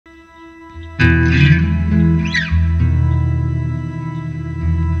Good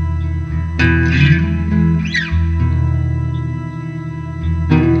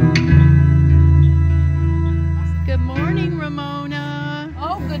morning, Ramona.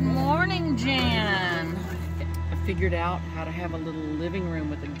 Oh, good morning, Jan. I figured out how to have a little living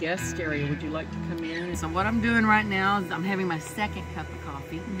room with a guest area. Would you like to come in? So what I'm doing right now is I'm having my second cup of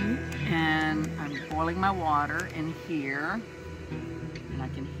coffee, and I'm boiling my water in here, and I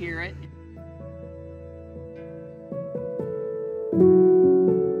can hear it.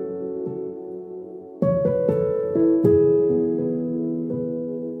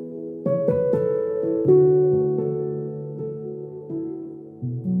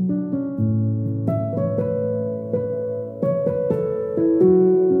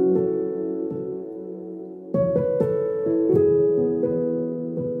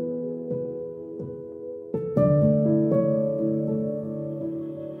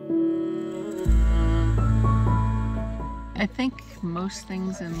 I think most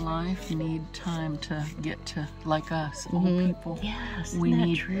things in life need time to get to, like us, old people. Yes, we isn't that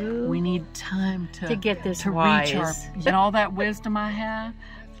need true? We need time to get this to wise. reach our, and all that wisdom I have.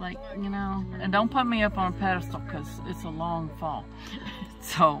 It's like, you know, and don't put me up on a pedestal because it's a long fall.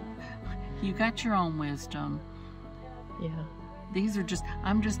 So you got your own wisdom. Yeah. These are just,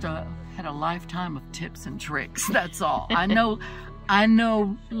 I'm just had a lifetime of tips and tricks. That's all. I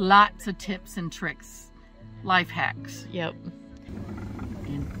know lots of tips and tricks. Life hacks. Yep.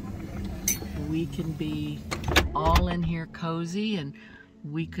 And we can be all in here cozy, and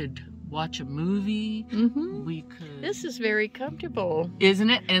we could watch a movie. We could. This is very comfortable. Isn't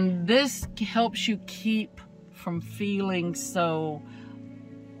it? And this helps you keep from feeling so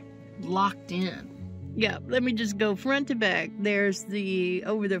locked in. Yeah, let me just go front to back. There's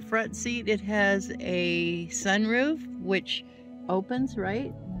over the front seat, it has a sunroof, which opens,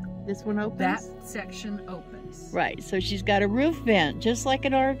 right? This one opens? That section opens. Right, so she's got a roof vent, just like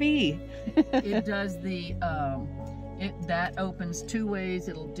an RV. It does that opens two ways.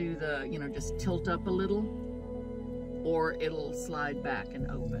 It'll do the, you know, just tilt up a little, or it'll slide back and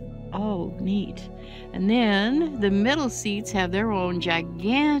open. Oh, neat. And then the middle seats have their own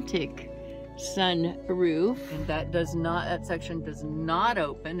gigantic sunroof. And that section does not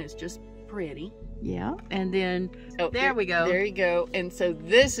open. It's just pretty. Yeah, and then there we go. There you go. And so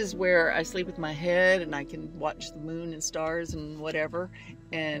this is where I sleep with my head, and I can watch the moon and stars and whatever.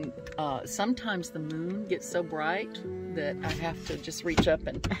 And sometimes the moon gets so bright that I have to just reach up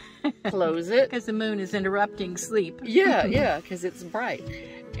and close it. Because the moon is interrupting sleep. Yeah, because it's bright.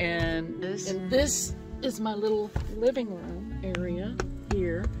 And this is my little living room area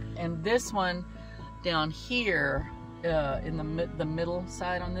here. And this one down here, in the middle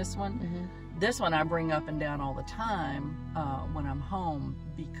side on this one, this one I bring up and down all the time when I'm home,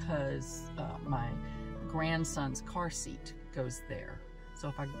 because my grandson's car seat goes there. So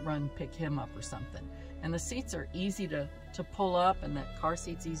if I pick him up or something. And the seats are easy to pull up, and that car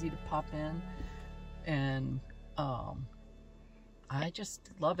seat's easy to pop in. And I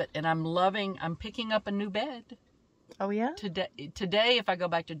just love it. And I'm picking up a new bed. Oh yeah? Today, if I go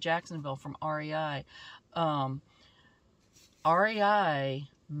back to Jacksonville from REI, REI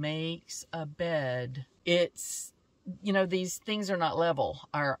makes a bed. It's, you know, these things are not level.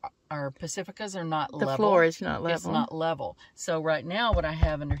 Our Pacificas are not level. The floor is not level. It's not level. So right now what I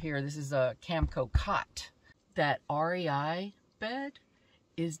have under here, this is a Camco cot. That REI bed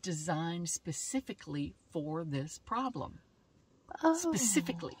is designed specifically for this problem. Oh.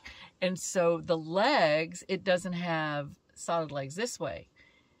 Specifically. And so the legs, it doesn't have solid legs this way.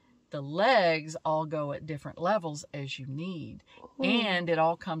 The legs all go at different levels as you need. Ooh. And it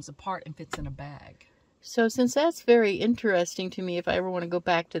all comes apart and fits in a bag. So since that's very interesting to me, if I ever want to go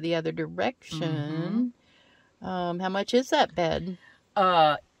back to the other direction, how much is that bed?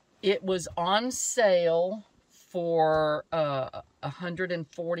 It was on sale for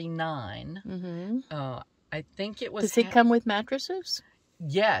 $149. I think it was. Does it come with mattresses?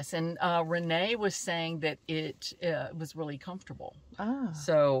 Yes, and Renee was saying that it was really comfortable. Ah.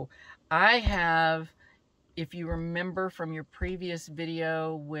 So I have, if you remember from your previous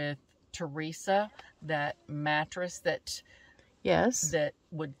video with Teresa, that mattress that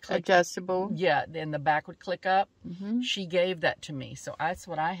would click, adjustable. Yeah, then the back would click up. She gave that to me, so that's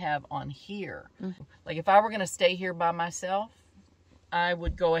what I have on here. Like if I were going to stay here by myself, I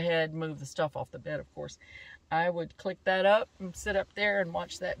would go ahead and move the stuff off the bed, of course. I would click that up and sit up there and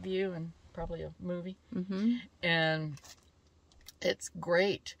watch that view and probably a movie. And it's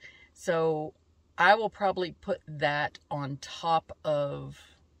great. So I will probably put that on top of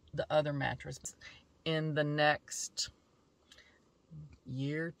the other mattress in the next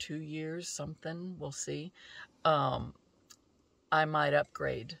year, 2 years, something, we'll see, I might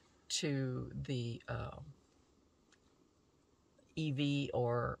upgrade to the EV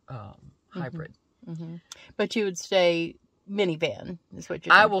or hybrid. Mm-hmm. But you would stay minivan, is what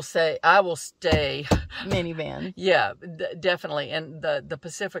you're saying. I will stay minivan. Yeah, definitely. And the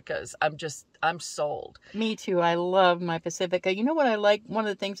Pacificas, I'm sold. Me too. I love my Pacifica. You know what I like? One of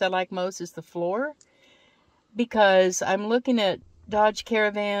the things I like most is the floor, because I'm looking at Dodge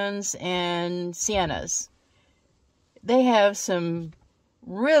Caravans and Siennas. They have some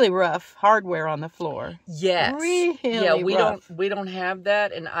really rough hardware on the floor. Yes. Really yeah, rough. we don't have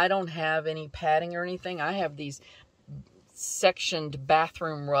that, and I don't have any padding or anything. I have these sectioned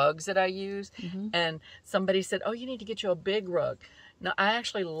bathroom rugs that I use. Mm-hmm. And somebody said, "Oh, you need to get you a big rug." Now, I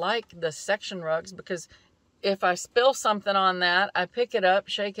actually like the section rugs, because if I spill something on that, I pick it up,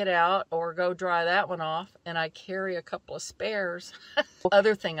 shake it out, or go dry that one off, and I carry a couple of spares.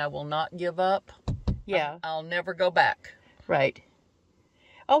 Other thing I will not give up. Yeah. I'll never go back. Right.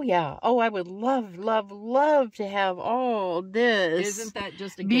 Oh, yeah. Oh, I would love, love, love to have all this. Isn't that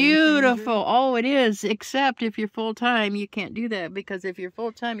just a beautiful? Oh, it is. Except if you're full-time, you can't do that, because if you're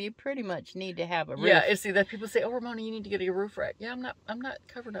full-time, you pretty much need to have a roof. Yeah, see that people say, "Oh, Ramona, you need to get a roof rack." Yeah, I'm not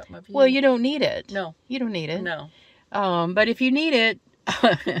covered up my view. Well, you don't need it. No. You don't need it. No. But if you need it,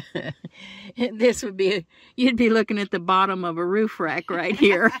 this would be, you'd be looking at the bottom of a roof rack right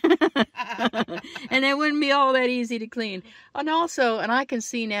here. And it wouldn't be all that easy to clean. And also, and I can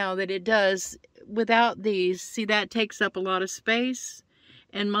see now that it does, without these, see, that takes up a lot of space.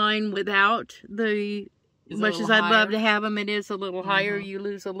 And mine without the, much as I'd love to have them, it is a little higher. You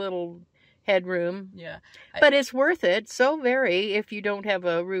lose a little headroom. Yeah. But it's worth it, so very, if you don't have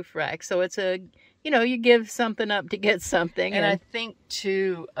a roof rack. So it's a, you know, you give something up to get something. And I think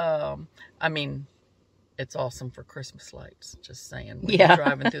too, I mean, it's awesome for Christmas lights, just saying, when you're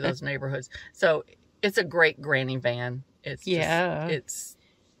driving through those neighborhoods. So it's a great granny van. It's just, it's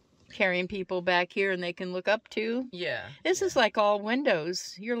carrying people back here and they can look up to. Yeah. This is like all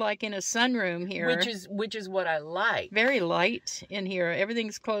windows. You're like in a sunroom here. Which is what I like. Very light in here.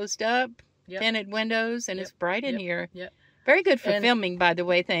 Everything's closed up, tinted windows, and it's bright in here. Yep. Very good for filming, by the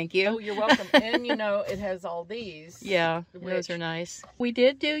way. Thank you. Oh, you're welcome. And, you know, it has all these. Yeah, those are nice. We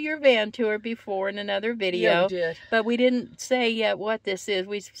did do your van tour before in another video. Yeah, we did. But we didn't say yet what this is.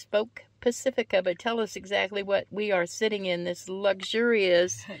 We spoke Pacifica, but tell us exactly what we are sitting in, this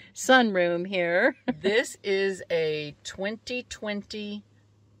luxurious sunroom here. This is a 2020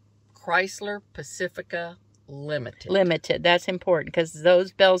 Chrysler Pacifica Limited. Limited. That's important, because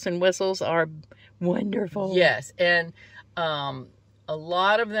those bells and whistles are wonderful. Yes, and a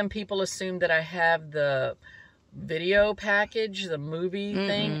lot of them, people assume that I have the video package, the movie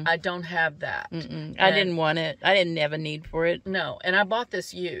thing. I don't have that. I didn't want it. I didn't have a need for it. No, and I bought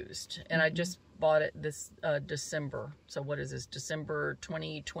this used, and I just bought it this December. So what is this? December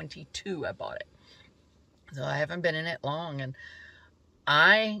 2022 I bought it. So I haven't been in it long, and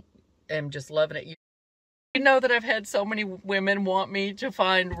I am just loving it. You know that I've had so many women want me to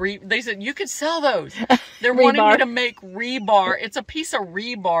find they said, "You could sell those." They're wanting me to make rebar. It's a piece of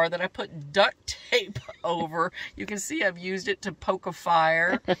rebar that I put duct tape over. You can see I've used it to poke a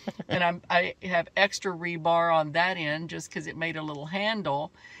fire. And I have extra rebar on that end just because it made a little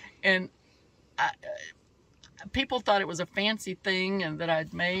handle. And people thought it was a fancy thing and that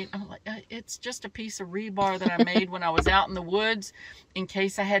I'd made. I'm like, it's just a piece of rebar that I made when I was out in the woods in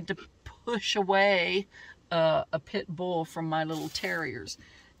case I had to push away a pit bull from my little terriers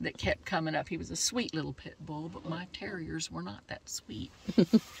that kept coming up. He was a sweet little pit bull, but my terriers were not that sweet.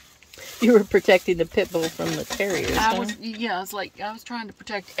 You were protecting the pit bull from the terriers. I was trying to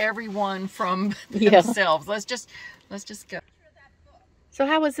protect everyone from themselves. Let's just go. So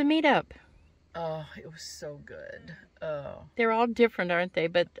how was the meetup? Oh, it was so good. They're all different, aren't they?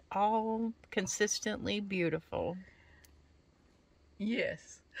 But all consistently beautiful.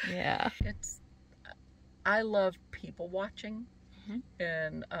 Yes. Yeah. I love people watching,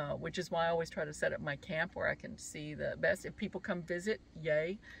 and which is why I always try to set up my camp where I can see the best. If people come visit,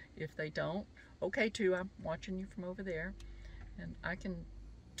 yay. If they don't, okay too. I'm watching you from over there, and I can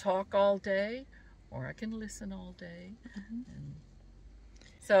talk all day, or I can listen all day. And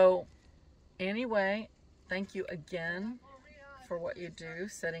so, anyway, thank you again for what you do,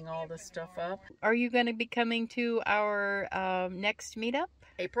 setting all this stuff up. Are you going to be coming to our next meetup?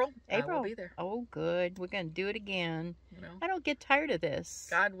 April. I will be there. Oh, good. We're going to do it again. You know, I don't get tired of this.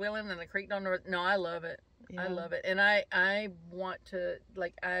 God willing, and the creek don't know. No, I love it. Yeah. I love it. And I want to,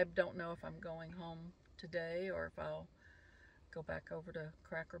 like, I don't know if I'm going home today or if I'll go back over to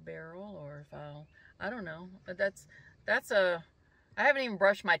Cracker Barrel or if I don't know. That's a I haven't even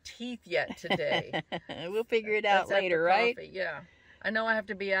brushed my teeth yet today. We'll figure it out later, right? Coffee. Yeah. I know I have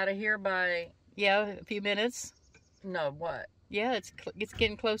to be out of here by... Yeah, a few minutes. No, what? Yeah, it's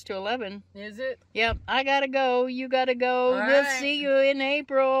getting close to 11. Is it? Yep, I gotta go. You gotta go. All We'll right. see you in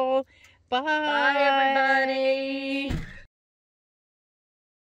April. Bye. Bye, everybody.